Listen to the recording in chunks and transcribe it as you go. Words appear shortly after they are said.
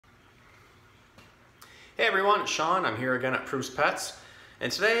Hey everyone, it's Sean. I'm here again at Proof's Pets,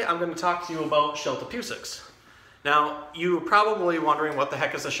 and today I'm going to talk to you about Sheltopusiks. Now, you're probably wondering what the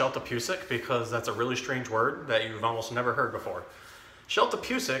heck is a Sheltopusik, because that's a really strange word that you've almost never heard before.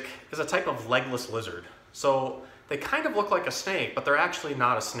 Sheltopusik is a type of legless lizard. So they kind of look like a snake, but they're actually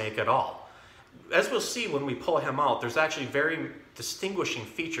not a snake at all. As we'll see when we pull him out, there's actually very distinguishing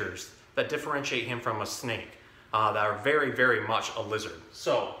features that differentiate him from a snake that are very, very much a lizard.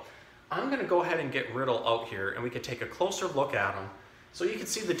 So I'm going to go ahead and get Riddle out here, and we can take a closer look at him so you can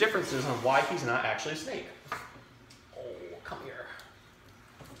see the differences on why he's not actually a snake. Oh, come here.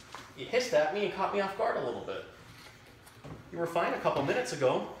 You hissed at me and caught me off guard a little bit. You were fine a couple minutes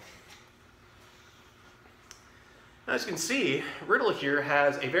ago. As you can see, Riddle here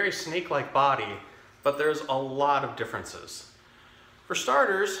has a very snake-like body, but there's a lot of differences. For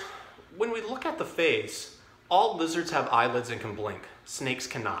starters, when we look at the face, all lizards have eyelids and can blink. Snakes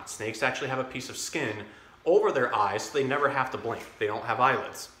cannot. Snakes actually have a piece of skin over their eyes, so they never have to blink. They don't have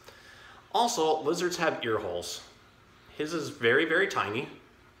eyelids. Also, lizards have ear holes. His is very, very tiny,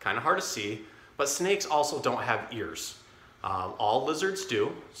 kind of hard to see, but snakes also don't have ears. All lizards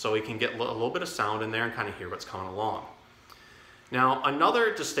do, so we can get a little bit of sound in there and kind of hear what's coming along. Now,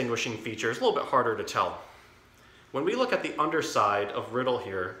 another distinguishing feature is a little bit harder to tell. When we look at the underside of Riddle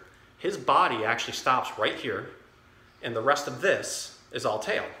here, his body actually stops right here, and the rest of this is all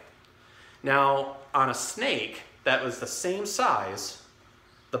tail. Now, on a snake that was the same size,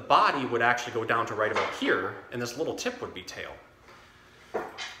 the body would actually go down to right about here, and this little tip would be tail.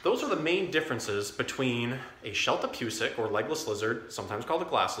 Those are the main differences between a Sheltopusik, or legless lizard, sometimes called a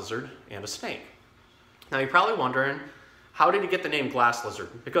glass lizard, and a snake. Now, you're probably wondering, how did he get the name glass lizard?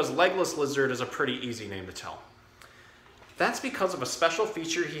 Because legless lizard is a pretty easy name to tell. That's because of a special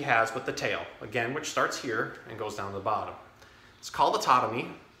feature he has with the tail, again, which starts here and goes down to the bottom. It's called autotomy,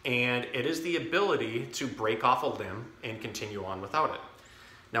 and it is the ability to break off a limb and continue on without it.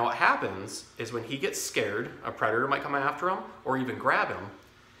 Now what happens is when he gets scared, a predator might come after him or even grab him,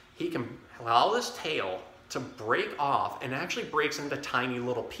 he can allow this tail to break off and actually breaks into tiny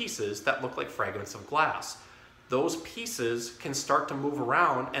little pieces that look like fragments of glass. Those pieces can start to move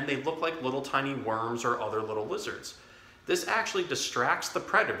around and they look like little tiny worms or other little lizards. This actually distracts the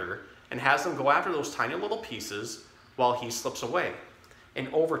predator and has them go after those tiny little pieces while he slips away.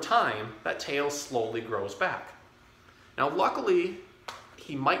 And over time, that tail slowly grows back. Now, luckily,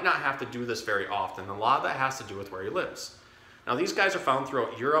 he might not have to do this very often. A lot of that has to do with where he lives. Now, these guys are found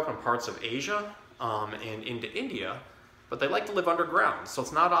throughout Europe and parts of Asia and into India, but they like to live underground, so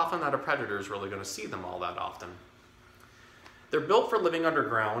it's not often that a predator is really going to see them all that often. They're built for living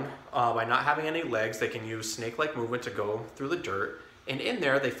underground. By not having any legs, they can use snake-like movement to go through the dirt. And in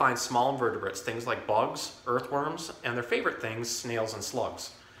there, they find small invertebrates, things like bugs, earthworms, and their favorite things, snails and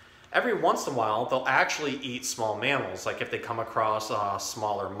slugs. Every once in a while, they'll actually eat small mammals, like if they come across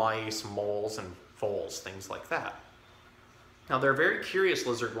smaller mice, moles, and voles, things like that. Now, they're a very curious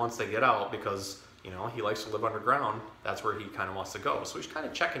lizard once they get out because, you know, he likes to live underground. That's where he kind of wants to go. So he's kind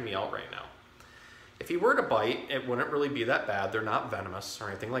of checking me out right now. If he were to bite, it wouldn't really be that bad. They're not venomous or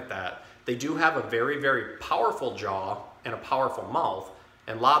anything like that. They do have a very, very powerful jaw and a powerful mouth.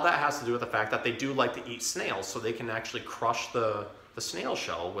 And a lot of that has to do with the fact that they do like to eat snails, so they can actually crush the snail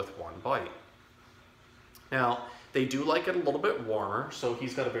shell with one bite. Now, they do like it a little bit warmer, so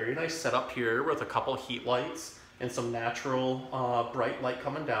he's got a very nice setup here with a couple heat lights and some natural bright light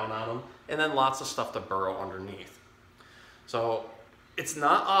coming down on him, and then lots of stuff to burrow underneath. So it's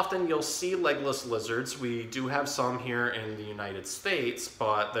not often you'll see legless lizards. We do have some here in the United States,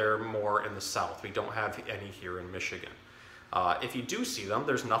 but they're more in the south. We don't have any here in Michigan. If you do see them,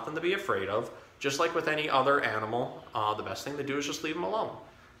 there's nothing to be afraid of. Just like with any other animal, the best thing to do is just leave them alone.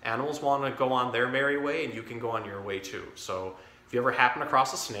 Animals want to go on their merry way, and you can go on your way too. So if you ever happen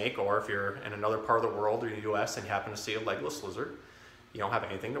across a snake, or if you're in another part of the world or the US and you happen to see a legless lizard, you don't have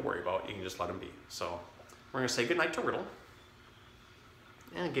anything to worry about. You can just let them be. So we're going to say goodnight to Riddle.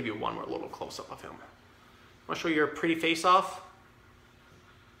 And give you one more little close-up of him. Want to show you your pretty face off?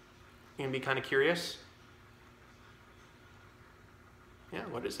 You gonna be kind of curious? Yeah,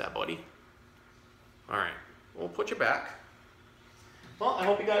 what is that, buddy? All right, we'll put you back. Well, I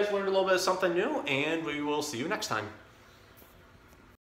hope you guys learned a little bit of something new, and we will see you next time.